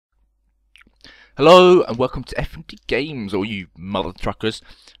Hello and welcome to FNT Games, all you mother truckers.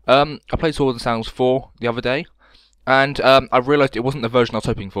 I played Swords and Sandals 4 the other day, and I realised it wasn't the version I was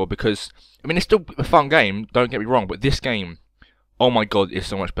hoping for because, I mean, it's still a fun game, don't get me wrong, but this game, oh my god, is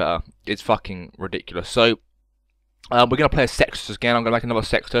so much better. It's fucking ridiculous. So, we're going to play a Sextus again. I'm going to make another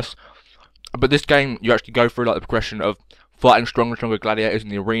Sextus. But this game, you actually go through like the progression of fighting stronger and stronger gladiators in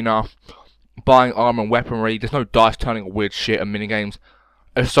the arena, buying armor and weaponry. There's no dice turning or weird shit and minigames.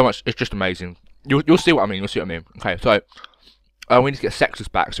 It's so much, it's just amazing. You'll see what I mean. You'll see what I mean. Okay, so we need to get Sextus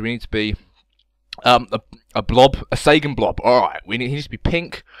back. So we need to be a blob, a Sagan blob. All right, he needs to be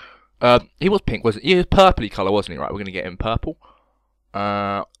pink. He was pink, wasn't he? He was purpley colour, wasn't he? Right, we're gonna get him purple.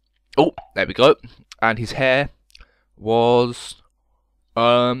 Oh, there we go. And his hair was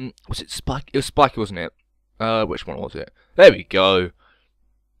it spiky? It was spiky, wasn't it? Which one was it? There we go.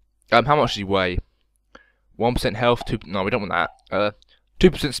 How much does he weigh? 1% health. 2. No, we don't want that.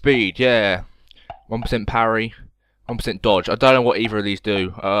 2% speed. Yeah. 1% parry, 1% dodge. I don't know what either of these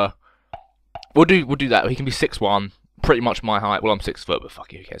do. We'll do that. He can be 6'1", pretty much my height. Well, I'm 6 foot, but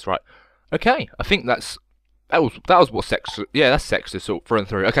fuck you, who cares, right? Okay, I think that was what Sextus. Yeah, that's Sextus through and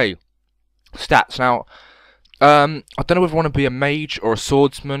through. Okay, stats now. I don't know if I want to be a mage or a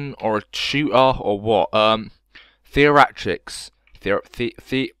swordsman or a shooter or what. Theatrics.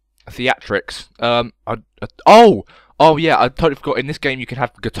 Oh yeah, I totally forgot. In this game, you can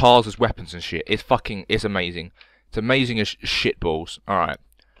have guitars as weapons and shit. It's amazing. It's amazing as shitballs. All right.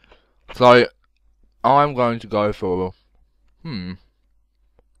 So I'm going to go for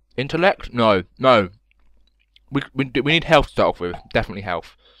intellect. No. We need health to start off with. Definitely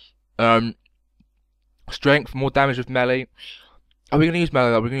health. Strength, more damage with melee. Are we going to use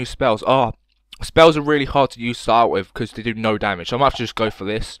melee? Are we going to use spells? Oh, spells are really hard to use to start with because they do no damage. So I might have to just go for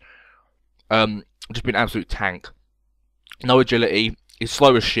this. Just be an absolute tank. No agility. He's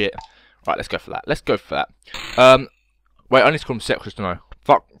slow as shit. Right, let's go for that. Let's go for that. Wait, I need to call him Sextus, don't I?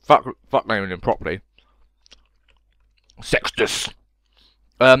 Fuck naming him properly. Sextus.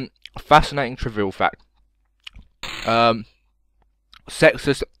 Fascinating trivial fact.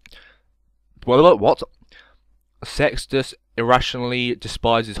 Sextus. What? Sextus irrationally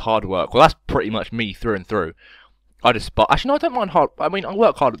despises hard work. Well, that's pretty much me through and through. Actually, no, I don't mind hard. I mean, I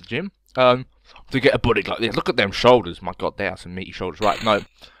work hard at the gym. To get a body like this. Look at them shoulders. My god, they are some meaty shoulders. Right, no.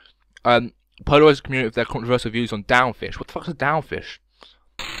 Polarized the community with their controversial views on downfish. What the fuck is a downfish?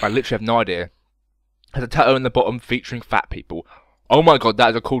 I literally have no idea. Has a tattoo in the bottom featuring fat people. Oh my god, that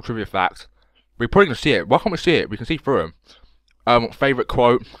is a cool trivia fact. We're probably going to see it. Why can't we see it? We can see through them. Favourite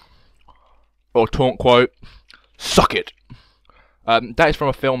quote. Or taunt quote. Suck it. That is from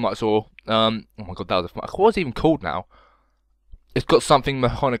a film that I saw. Oh my god, that was a fun. What was it even called now? It's got something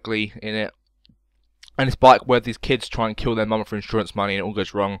mechanically in it. And it's like where these kids try and kill their mum for insurance money and it all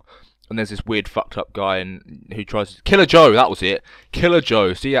goes wrong. And there's this weird fucked up guy who tries to... Killer Joe, that was it. Killer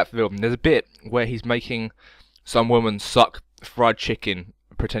Joe, see that film. There's a bit where he's making some woman suck fried chicken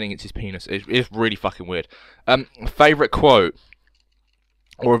pretending it's his penis. It's really fucking weird. Favourite quote.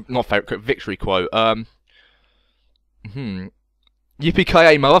 Or not favourite quote, victory quote.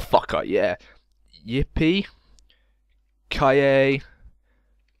 Yippee-ki-yay, motherfucker, yeah. Yippee-ki-yay,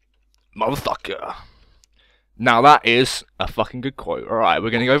 motherfucker. Now that is a fucking good quote. Alright,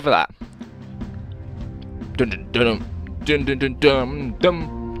 we're gonna go for that. Dun dun dun dun dun dun dun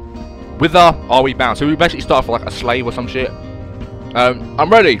dun. Whither are we bound? So we basically start for like a slave or some shit.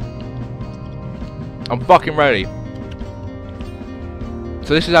 I'm ready. I'm fucking ready.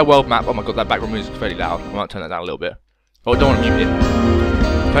 So this is our world map. Oh my god, that background music is fairly loud. I might turn that down a little bit. Oh, I don't want to mute it.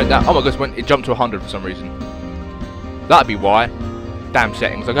 Turn it down. Oh my god, it jumped to 100 for some reason. That'd be why. Damn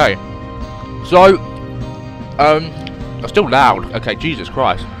settings. Okay. So, it's still loud. Okay, Jesus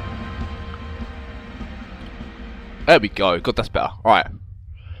Christ. There we go. God, that's better. Alright.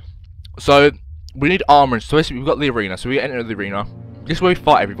 So, we need armor. So basically, we've got the arena. So we enter the arena. This is where we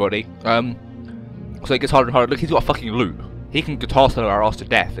fight everybody. So it gets harder and harder. Look, he's got a fucking loot. He can guitar solo our ass to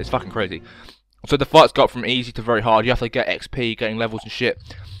death. It's fucking crazy. So the fights got from easy to very hard. You have to get XP, getting levels and shit.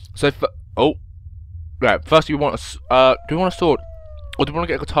 So, oh. Right, first we want a... do we want a sword? Or do we want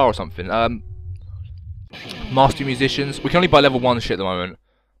to get a guitar or something? Master musicians. We can only buy level 1 shit at the moment.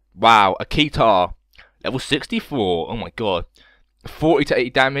 Wow, a guitar. Level 64. Oh my god. 40 to 80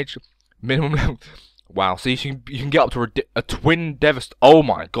 damage. Minimum level. Wow, so you can get up to a twin devast. Oh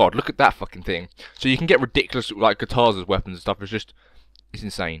my god, look at that fucking thing. So you can get ridiculous like guitars as weapons and stuff. It's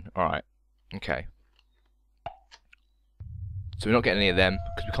insane. Alright. Okay. So we're not getting any of them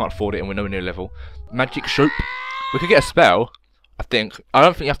because we can't afford it and we're nowhere near level. Magic Shoop. We could get a spell. I think. I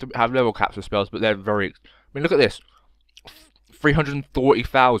don't think you have to have level caps for spells, but they're very... I mean, look at this.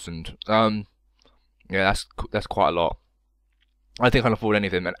 340,000. Yeah, that's quite a lot. I think I can afford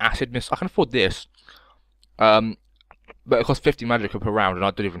anything. An acid mist, I can afford this. But it costs 50 magic per round, and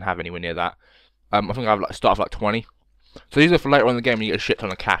I don't even have anywhere near that. I think I have like start off like 20. So these are for later on in the game when you get a shit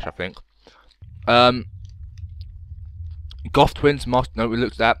ton of cash, I think. Goth Twins, Master. No, we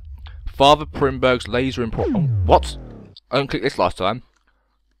looked at that. Father Primberg's laser import. Oh, what? I didn't click this last time.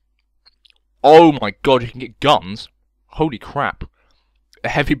 Oh my god, you can get guns. Holy crap! A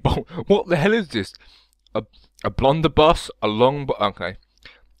heavy bolt. What the hell is this? A blunderbuss, a long. Okay,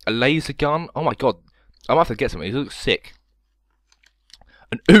 a laser gun. Oh my god, I might have to get some of these. They look sick.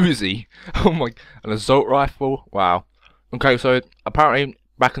 An Uzi. Oh my. An assault rifle. Wow. Okay, so apparently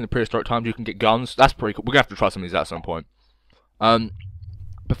back in the prehistoric times you can get guns. That's pretty cool. We're gonna have to try some of these out at some point.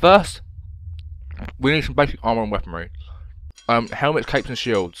 But first, we need some basic armor and weaponry. Helmets, capes, and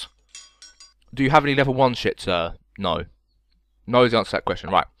shields. Do you have any level 1 shit, sir? No. No is the answer to that question.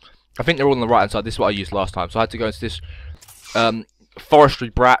 Right. I think they're all on the right hand side. This is what I used last time. So I had to go into this forestry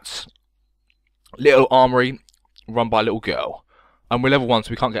brats little armory run by a little girl. And we're level 1, so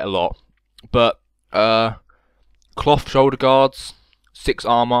we can't get a lot. But cloth shoulder guards, 6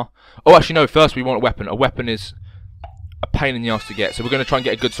 armor. Oh, actually no. First we want a weapon. A weapon is a pain in the ass to get. So we're going to try and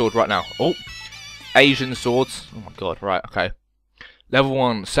get a good sword right now. Oh, Asian swords. Oh my god. Right. Okay. Level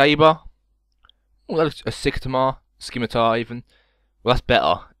 1 saber. Oh, that's a scimitar even. Well, that's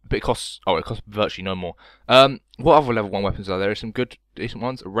better. But it costs. Oh, it costs virtually no more. What other level 1 weapons are there? There's some good, decent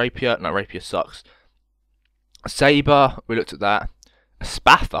ones. A rapier. No, rapier sucks. A saber. We looked at that. A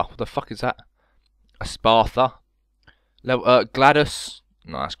spatha. What the fuck is that? A spatha. Level. Gladys.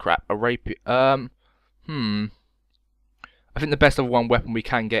 No, that's crap. A rapier. I think the best level 1 weapon we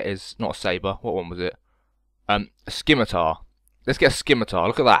can get is not a saber. What one was it? A scimitar. Let's get a scimitar.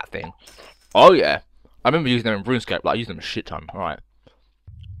 Look at that thing. Oh yeah. I remember using them in RuneScape. Like I used them a shit ton. All right.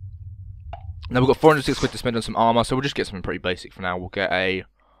 Now we've got 406 quid to spend on some armor, so we'll just get something pretty basic for now. We'll get a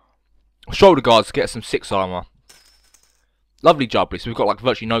shoulder guards to get some 6 armor. Lovely jubbly. So we've got like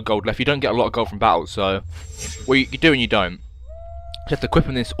virtually no gold left. You don't get a lot of gold from battles, so well you do and you don't. You have to equip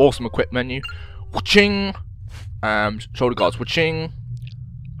in this awesome equip menu. Waching. Shoulder guards. Waching.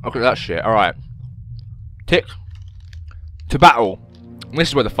 Look at that shit. All right. Tick. To battle. And this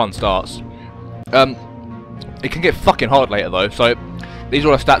is where the fun starts. It can get fucking hard later though. So these are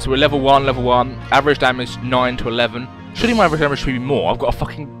all our stats. We're level 1. Average damage 9 to 11. Surely my average damage should be more. I've got a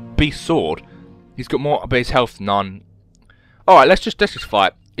fucking beast sword. He's got more base health, none. All right, let's just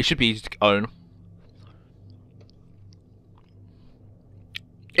fight. It should be easy to own.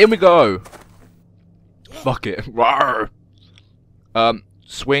 In we go. Fuck it.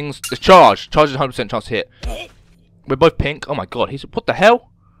 Swings. It's charge. Charge is 100% chance to hit. We're both pink. Oh my god. He's what the hell?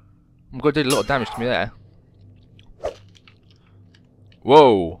 I'm gonna do a lot of damage to me there.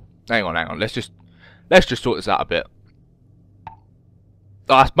 Whoa. Hang on. Let's just sort this out a bit. Oh,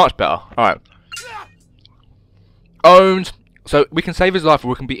 that's much better. Alright. Owned. So we can save his life or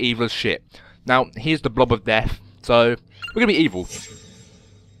we can be evil as shit. Now, here's the blob of death. So we're gonna be evil.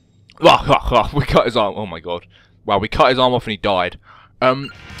 We cut his arm. Oh my god. Wow, we cut his arm off and he died.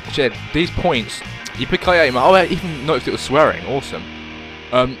 Shit, these points. Yipikaye. Oh, I even noticed it was swearing. Awesome.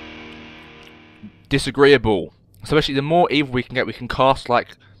 Disagreeable. So actually, the more evil we can get, we can cast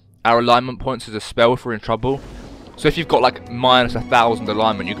like our alignment points as a spell if we're in trouble. So if you've got like minus 1,000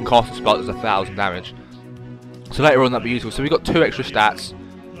 alignment, you can cast a spell that's 1,000 damage. So later on that'd be useful. So we've got 2 extra stats.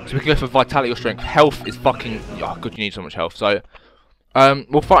 So we can go for vitality or strength. Health is fucking. Oh god, you need so much health. So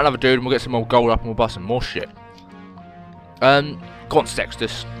we'll fight another dude and we'll get some more gold up and we'll bust some more shit. Go on,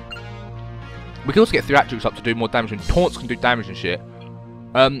 Sextus. We can also get 3 attributes up to do more damage, and taunts can do damage and shit.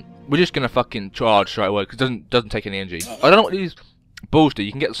 We're just gonna fucking charge straight away because it doesn't take any energy. I don't know what these balls do.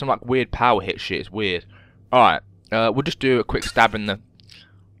 You can get some like weird power hit shit. It's weird. All right, we'll just do a quick stab in the.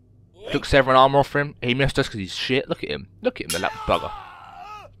 Took 7 armor off him. He missed us because he's shit. Look at him. Look at him, the little bugger.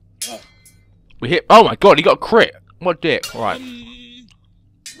 We hit. Oh my god, he got a crit. What a dick. All right.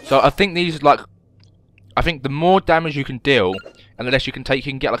 So I think these like. I think the more damage you can deal, and the less you can take,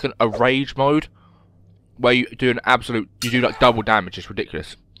 you can get like a rage mode, where you do you do like double damage. It's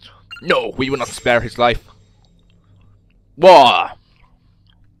ridiculous. No, we will not spare his life. Whoa!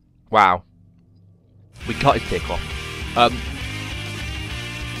 Wow. We cut his dick off.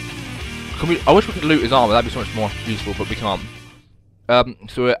 I wish we could loot his armor. That'd be so much more useful, but we can't.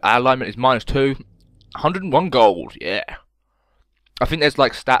 So our alignment is -2. 101 gold. Yeah. I think there's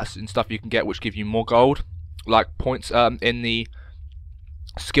like stats and stuff you can get which give you more gold, like points in the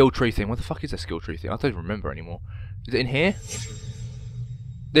skill tree thing. What the fuck is the skill tree thing? I don't even remember anymore. Is it in here?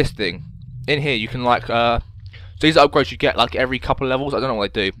 This thing. In here you can like so these upgrades you get like every couple of levels. I don't know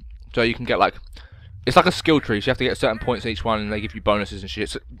what they do. So you can get like It's like a skill tree, so you have to get certain points in each one, and they give you bonuses and shit.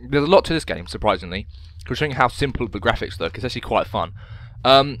 So there's a lot to this game, surprisingly. Considering how simple the graphics look, it's actually quite fun.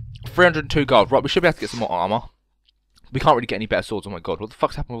 302 gold. Right, we should be able to get some more armor. We can't really get any better swords. Oh my god, what the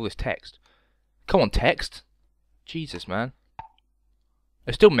fuck's happened with all this text? Come on, text. Jesus, man.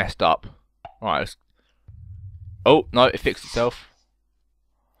 It's still messed up. Alright, let's... Oh, no, it fixed itself.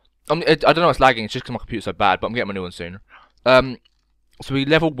 I don't know, it's lagging, it's just because my computer's so bad, but I'm getting my new one soon. So we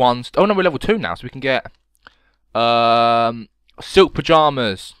level 1... Oh no, we're level 2 now, so we can get... silk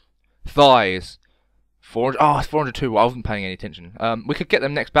pyjamas. Thighs. 400... Oh, it's 402, I wasn't paying any attention. We could get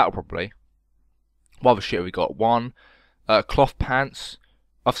them next battle, probably. What other shit have we got? 1. Cloth pants.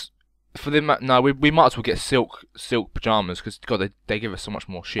 For them, no, we might as well get silk pyjamas, because, God, they give us so much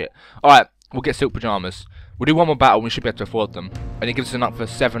more shit. Alright, we'll get silk pyjamas. We'll do one more battle, and we should be able to afford them. And it gives us enough for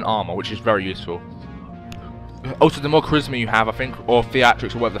 7 armor, which is very useful. Also, the more charisma you have, I think, or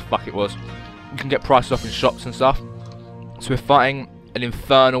theatrics, or whatever the fuck it was, you can get prices off in shops and stuff. So we're fighting an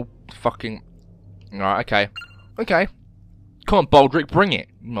infernal fucking... Alright, okay. Okay. Come on, Baldric, bring it,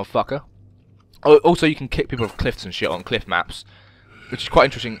 motherfucker. Oh, also, you can kick people off cliffs and shit on cliff maps, which is quite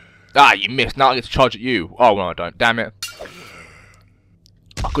interesting. Ah, you missed. Now I get to charge at you. Oh, no, I don't. Damn it.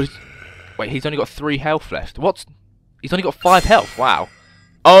 Oh, God, wait, he's only got 3 health left. What? He's only got 5 health. Wow.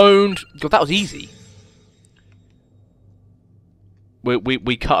 Owned. God, that was easy.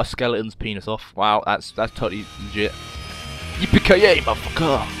 We cut a skeleton's penis off. Wow, that's totally legit. Yipikaye,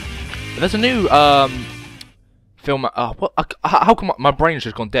 motherfucker. There's a new film. What? How come my brain's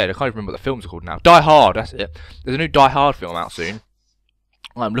just gone dead? I can't even remember what the films are called now. Die Hard. That's it. There's a new Die Hard film out soon.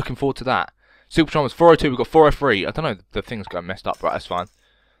 I'm looking forward to that. Super Pajamas 402. We've got 403. I don't know. The thing's going messed up. Right, that's fine.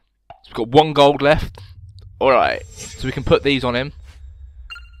 So we've got 1 gold left. All right. So we can put these on him.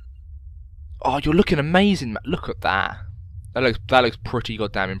 Oh, you're looking amazing, man. Look at that. That looks pretty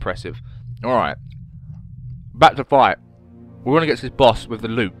goddamn impressive. Alright. Back to fight. We want to get to this boss with the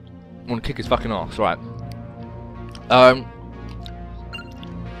loot. We want to kick his fucking ass, right.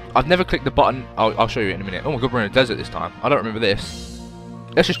 I've never clicked the button. I'll show you in a minute. Oh my god, we're in a desert this time. I don't remember this.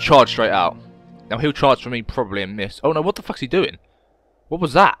 Let's just charge straight out. Now he'll charge for me probably and miss. Oh no, what the fuck's he doing? What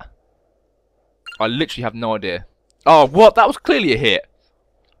was that? I literally have no idea. Oh, what? That was clearly a hit.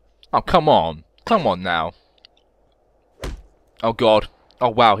 Oh, come on. Come on now. Oh god. Oh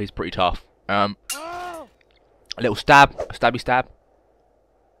wow, he's pretty tough. A little stab. A stabby stab.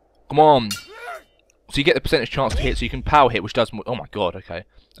 Come on. So you get the percentage chance to hit, so you can power hit, which does more. Oh my god, okay.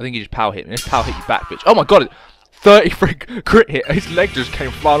 I think you just power hit. And this power hit you back, bitch. Oh my god, 33 crit hit. His leg just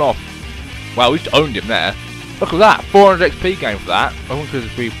came flying off. Wow, we just owned him there. Look at that. 400 XP gain for that. I think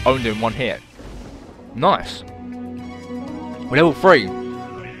because we owned him in 1 hit. Nice. We're level 3.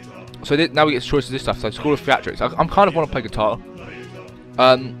 So now we get choices of this stuff. So School of Theatrics. I'm kind of want to play guitar.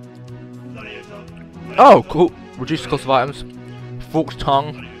 Oh, cool. Reduce the cost of items. Forked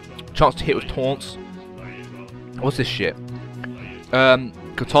tongue. Chance to hit with taunts. What's this shit?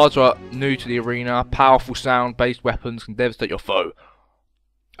 Guitars are new to the arena. Powerful sound-based weapons can devastate your foe.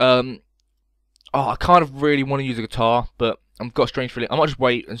 Oh, I kind of really want to use a guitar, but I've got a strange feeling. I might just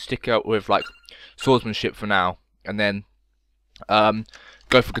wait and stick out with like swordsmanship for now, and then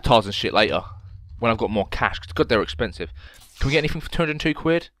go for guitars and shit later when I've got more cash. Because God, they're expensive. Can we get anything for 202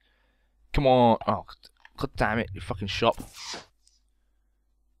 quid? Come on! Oh, god damn it! You fucking shop.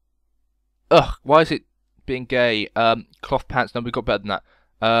 Ugh! Why is it being gay? Cloth pants. No, we got better than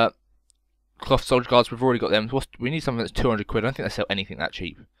that. Cloth soldier guards. We've already got them. We need something that's 200 quid. I don't think they sell anything that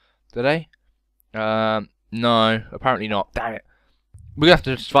cheap. Do they? No, apparently not. Damn it. We're gonna have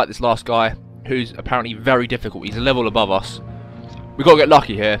to just fight this last guy, who's apparently very difficult. He's a level above us. We gotta get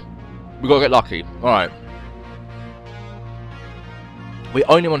lucky here. We gotta get lucky. Alright. We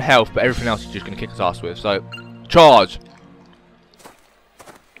own him on health, but everything else he's just gonna kick his ass with. So, charge!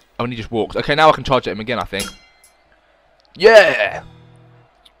 Oh, and he just walks. Okay, now I can charge at him again, I think. Yeah!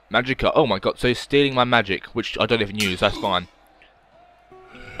 Magica. Oh my god, so he's stealing my magic, which I don't even use. That's fine.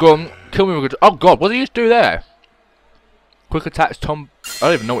 Go on, kill me with a... Oh god, what did he just do there? Quick attacks, Tom... I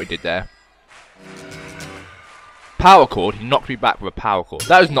don't even know what he did there. Power chord. He knocked me back with a power chord.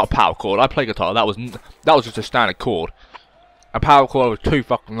 That is not a power chord. I play guitar. That was just a standard chord. A power chord with 2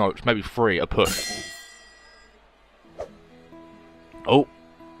 fucking notes, maybe 3 a push. Oh.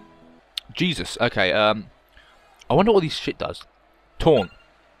 Jesus. Okay, I wonder what this shit does. Taunt.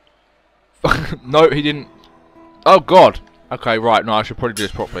 No, he didn't. Oh god. Okay, right, no, I should probably do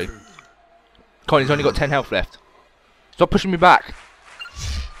this properly. Come on, he's only got 10 health left. Stop pushing me back.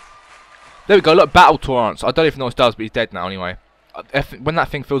 There we go, look, battle tolerance. I don't even know what it does, but he's dead now anyway. When that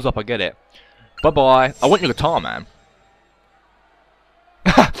thing fills up, I get it. Bye-bye. I want your guitar, man.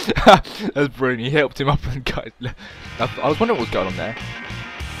 That's brilliant. He helped him up and got. I was wondering what was going on there.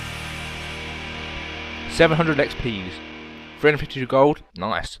 700 XPs, 352 gold.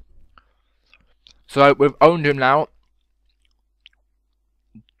 Nice. So we've owned him now.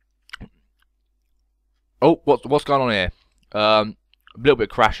 Oh, what's going on here? A little bit of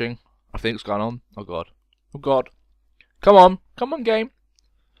crashing, I think, is going on. Oh god. Oh god. Come on, game.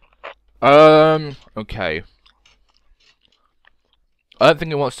 Okay. I don't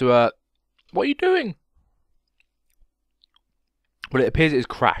think it wants to. What are you doing? Well, it appears it has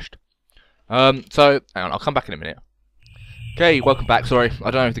crashed. So hang on, I'll come back in a minute. Okay, welcome back. Sorry,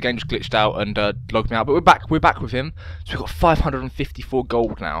 I don't know if the game just glitched out and logged me out, but we're back. We're back with him. So we've got 554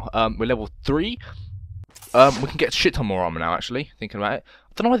 gold now. We're level 3. We can get a shit ton more armor now. Actually, thinking about it,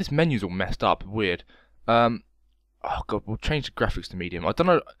 I don't know why this menu's all messed up. Weird. Oh god, we'll change the graphics to medium. I don't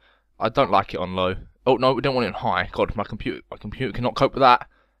know. I don't like it on low. Oh no, we don't want it on high. God, my computer cannot cope with that.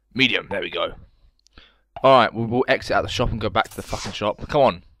 Medium. There we go. All right, we'll exit out the shop and go back to the fucking shop. Come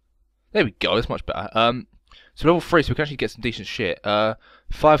on. There we go. That's much better. So level 3, so we can actually get some decent shit.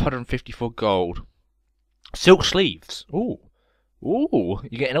 554 gold. Silk sleeves. Ooh. Ooh,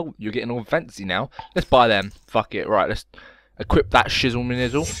 you're getting all fancy now. Let's buy them. Fuck it. Right, let's equip that shizzle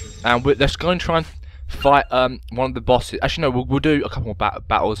minizzle, and let's go and try and fight one of the bosses. Actually, no, we'll do a couple more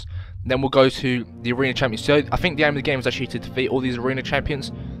battles. Then we'll go to the arena champions. So I think the aim of the game is actually to defeat all these arena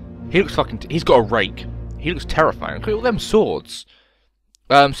champions. He looks fucking. He's got a rake. He looks terrifying. Look at all them swords.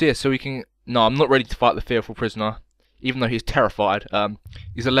 So yeah, so we can. No, I'm not ready to fight the fearful prisoner, even though he's terrified.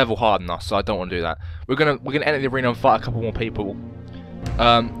 He's a level harder than us, so I don't want to do that. We're gonna enter the arena and fight a couple more people,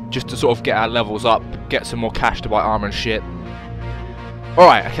 just to sort of get our levels up, get some more cash to buy armor and shit. All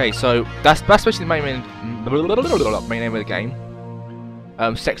right, okay, so that's basically the main aim of the game.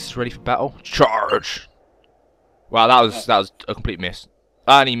 Sextus ready for battle. Charge! Wow, that was a complete miss.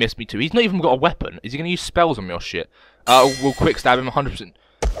 And he missed me too. He's not even got a weapon. Is he gonna use spells on me or shit? We'll quick stab him 100%.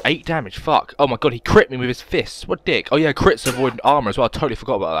 8 damage, fuck. Oh my god, he crit me with his fists. What dick. Oh yeah, crits avoid armor as well. I totally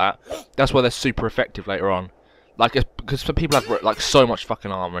forgot about that. That's why they're super effective later on. Like, because some people have like so much fucking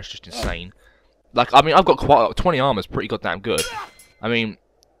armor, it's just insane. Like, I mean, I've got quite 20 armor, is pretty goddamn good. I mean,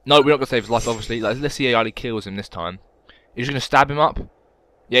 no, we're not gonna save his life, obviously. Like, let's see how he kills him this time. You're just gonna stab him up.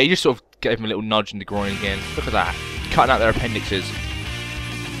 Yeah, you just sort of gave him a little nudge in the groin again. Look at that, cutting out their appendixes,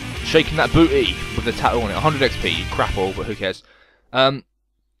 shaking that booty with the tattoo on it. 100 XP, crap all, but who cares?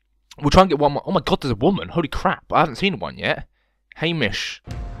 We'll try and get one more. Oh my god, there's a woman. Holy crap, I haven't seen one yet. Hamish.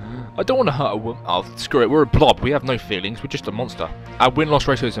 I don't want to hurt a woman. Oh, screw it. We're a blob. We have no feelings. We're just a monster. Our win-loss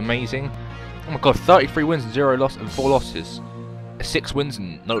ratio is amazing. Oh my god, 33 wins and 0 loss and 4 losses. 6 wins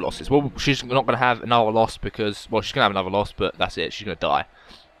and no losses. Well, she's not going to have another loss because... Well, she's going to have another loss, but that's it. She's going to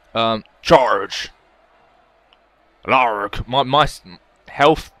die. Charge. Lark. My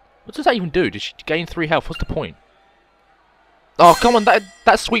health... What does that even do? Did she gain 3 health? What's the point? Oh, come on,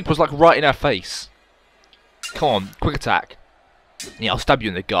 that sweep was like right in her face. Come on, quick attack. Yeah, I'll stab you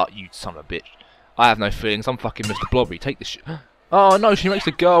in the gut, you son of a bitch. I have no feelings, I'm fucking Mr. Blobby, take this shit. Oh no, she makes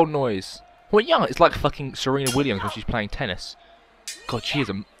the girl noise. Well, yeah, it's like fucking Serena Williams when she's playing tennis. God, she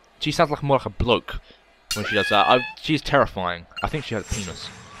sounds like more like a bloke when she does that. She's terrifying. I think she has a penis.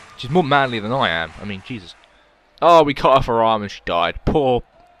 She's more manly than I am. I mean, Jesus. Oh, we cut off her arm and she died. Poor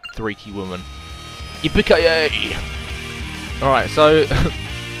freaky woman. Yipikaye! Alright, so...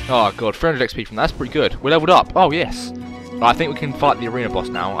 oh god, 300 XP from that. That's pretty good. We're leveled up. Oh, yes. I think we can fight the arena boss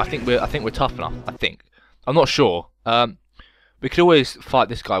now. I think we're tough enough. I think. I'm not sure. We could always fight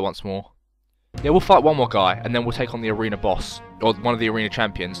this guy once more. Yeah, we'll fight one more guy, and then we'll take on the arena boss. Or one of the arena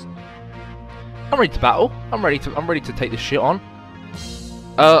champions. I'm ready to battle. I'm ready to take this shit on.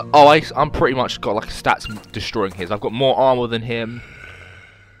 I'm pretty much got like stats destroying his. I've got more armor than him.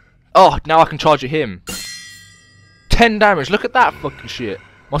 Oh, now I can charge at him. 10 damage, look at that fucking shit.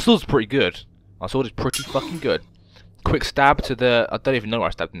 My sword's pretty good. My sword is pretty fucking good. Quick stab to the... I don't even know where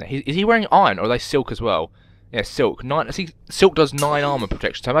I stabbed him there. Is he wearing iron or are they silk as well? Yeah, silk. See, silk does 9 armor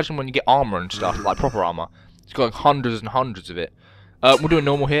protection. So imagine when you get armor and stuff, like proper armor. It's got like hundreds and hundreds of it. We'll do a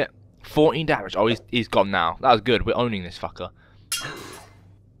normal hit. 14 damage. Oh, he's gone now. That was good. We're owning this fucker.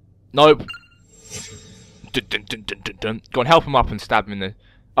 Nope. Go on, help him up and stab him in the...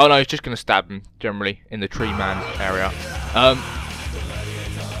 Oh no, he's just going to stab him, generally, in the tree man area. I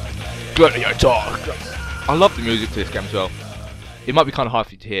love the music to this game as well. It might be kind of hard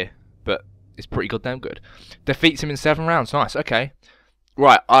for you to hear, but it's pretty goddamn good. Defeats him in 7 rounds, nice, okay.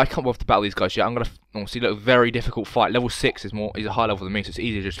 Right, I can't bother to battle these guys yet. I'm going to obviously look very difficult fight. Level 6 is a high level than me, so it's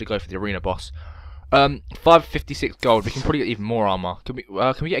easier just to go for the arena boss. 556 gold, we can probably get even more armor. Can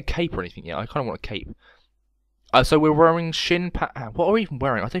we get a cape or anything yet? I kind of want a cape. So we're wearing shin pad. What are we even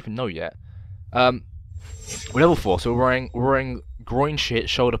wearing? I don't even know yet. We're level 4, so we're wearing groin shit,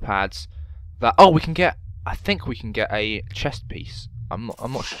 shoulder pads. That we can get. I think we can get a chest piece. I'm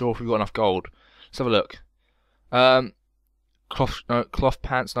not sure if we've got enough gold. Let's have a look. Cloth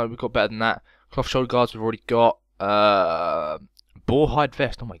pants. No, we've got better than that. Cloth shoulder guards we've already got. Boar hide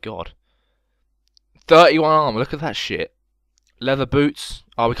vest. Oh my god. 31 armor. Look at that shit. Leather boots.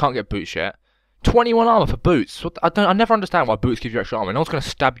 Oh, we can't get boots yet. 21 armor for boots. I never understand why boots give you extra armor. No one's gonna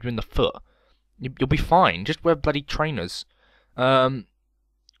stab you in the foot. You'll be fine. Just wear bloody trainers. Got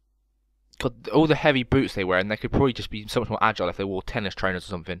all the heavy boots they wear, and they could probably just be so much more agile if they wore tennis trainers or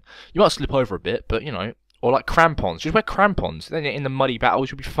something. You might slip over a bit, but you know, or like crampons. Just wear crampons. Then in the muddy battles,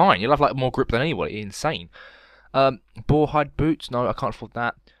 you'll be fine. You'll have like more grip than anybody. Insane. Boar hide boots. No, I can't afford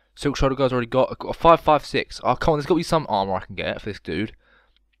that. Silk shoulder guards already got. I've got a 556. Oh, come on. There's got to be some armor I can get for this dude.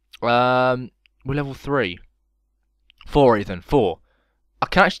 We're level 3. 4 even. 4. I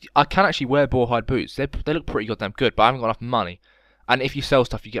can actually wear boar hide boots. They look pretty goddamn good, but I haven't got enough money. And if you sell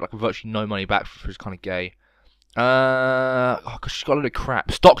stuff, you get like virtually no money back, which is kind of gay. Cause she's got a lot of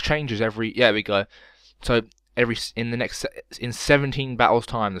crap. Stock changes every. Yeah, there we go. So in 17 battles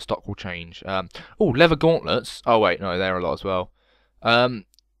time, the stock will change. Oh, leather gauntlets. Oh wait, no, they're a lot as well.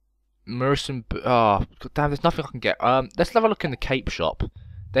 Morrison. Oh, damn, there's nothing I can get. Let's have a look in the cape shop.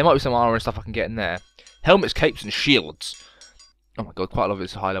 There might be some armor and stuff I can get in there. Helmets, capes, and shields. Oh my god, quite a lot of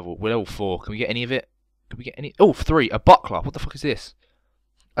it's high level. We're level 4. Can we get any of it? Can we get any? Oh, 3. A buckler. What the fuck is this?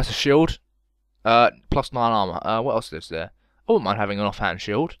 That's a shield. Plus 9 armor. What else is there? I wouldn't mind having an offhand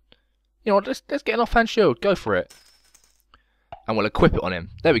shield. You know what? Let's get an offhand shield. Go for it. And we'll equip it on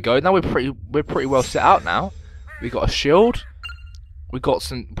him. There we go. Now we're pretty well set out now. We got a shield. We got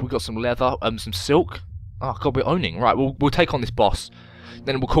some leather. Some silk. Oh god, we're owning. Right. We'll take on this boss.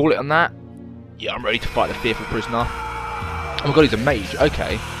 Then we'll call it on that. Yeah, I'm ready to fight the fearful prisoner. Oh my god, he's a mage.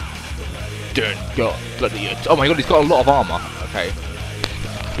 Okay. Oh my god, he's got a lot of armor. Okay.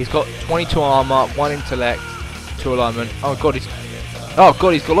 He's got 22 armor, 1 intellect, 2 alignment. Oh god, he's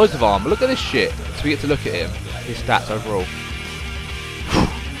got loads of armor. Look at this shit. So we get to look at him. His stats overall.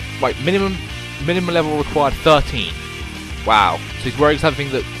 Right, minimum level required 13. Wow. So he's wearing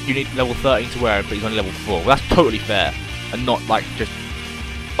something that you need level 13 to wear, but he's only level 4. Well, that's totally fair, and not like just.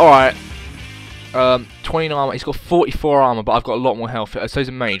 All right. 20 armor. He's got 44 armor, but I've got a lot more health. So he's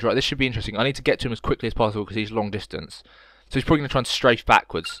a mage, right? This should be interesting. I need to get to him as quickly as possible because he's long distance. So he's probably going to try and strafe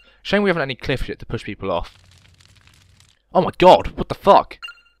backwards. Shame we haven't any cliff shit to push people off. Oh my god! What the fuck?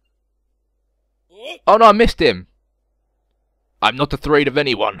 Oh no, I missed him. I'm not afraid of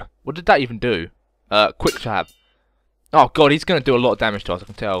anyone. What did that even do? Quick jab. Oh god, he's going to do a lot of damage to us. I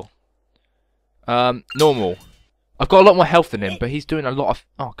can tell. Normal. I've got a lot more health than him, but he's doing a lot of...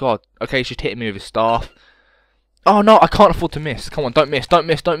 Oh, God. Okay, he's just hitting me with his staff. Oh, no, I can't afford to miss. Come on, don't miss, don't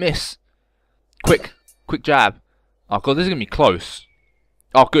miss, don't miss. Quick jab. Oh, God, this is going to be close.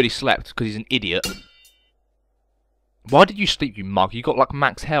 Oh, good, he slept, because he's an idiot. Why did you sleep, you mug? You got, like,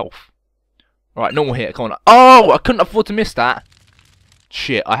 max health. Alright, normal hit, come on. Oh, I couldn't afford to miss that.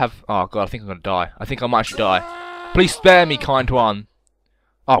 Shit, I have... Oh, God, I think I'm going to die. I think I might actually die. Please spare me, kind one.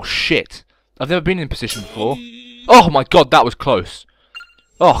 Oh, shit. I've never been in this position before. Oh my god, that was close.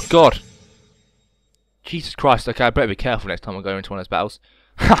 Oh god. Jesus Christ, okay, I better be careful next time I go into one of those battles.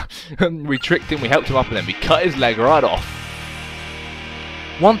 We tricked him, we helped him up, and then we cut his leg right off.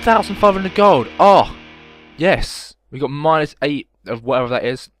 1,500 gold. Oh, yes. We got -8 of whatever that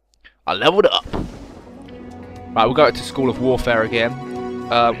is. I leveled up. Right, we'll go to School of Warfare again.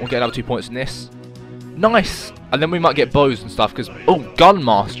 We'll get another 2 points in this. Nice. And then we might get bows and stuff, because... Oh, gun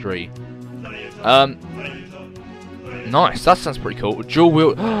mastery. Nice, that sounds pretty cool. Dual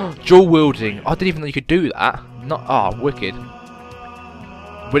wielding. I didn't even know you could do that. Wicked.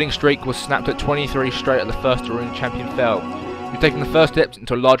 Winning streak was snapped at 23 straight at the first arena champion fell. You've taken the first steps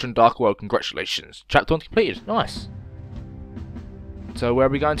into a larger and darker world. Congratulations. Chapter 1 completed. Nice. So where are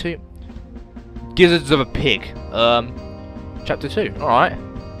we going to? Gizzards of a Pig. Chapter 2. Alright.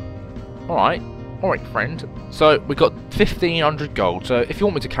 Alright, friend. So we got 1,500 gold. So if you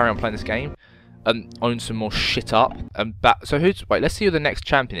want me to carry on playing this game, own some more shit up and back. So wait, let's see who the next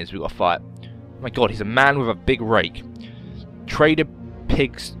champion is we've got to fight. Oh my god, he's a man with a big rake. Trader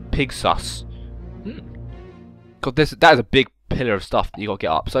Pigsus. God, that is a big pillar of stuff that you got to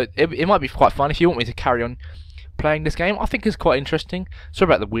get up. So it might be quite fun if you want me to carry on playing this game. I think it's quite interesting. Sorry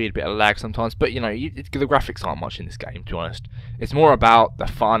about the weird bit of lag sometimes, but you know, the graphics aren't much in this game, to be honest. It's more about the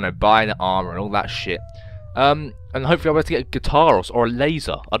fun of buying the armor and all that shit. And hopefully I'll be able to get a guitar or a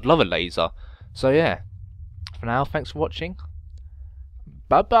laser. I'd love a laser. So yeah, for now, thanks for watching.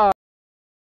 Bye bye.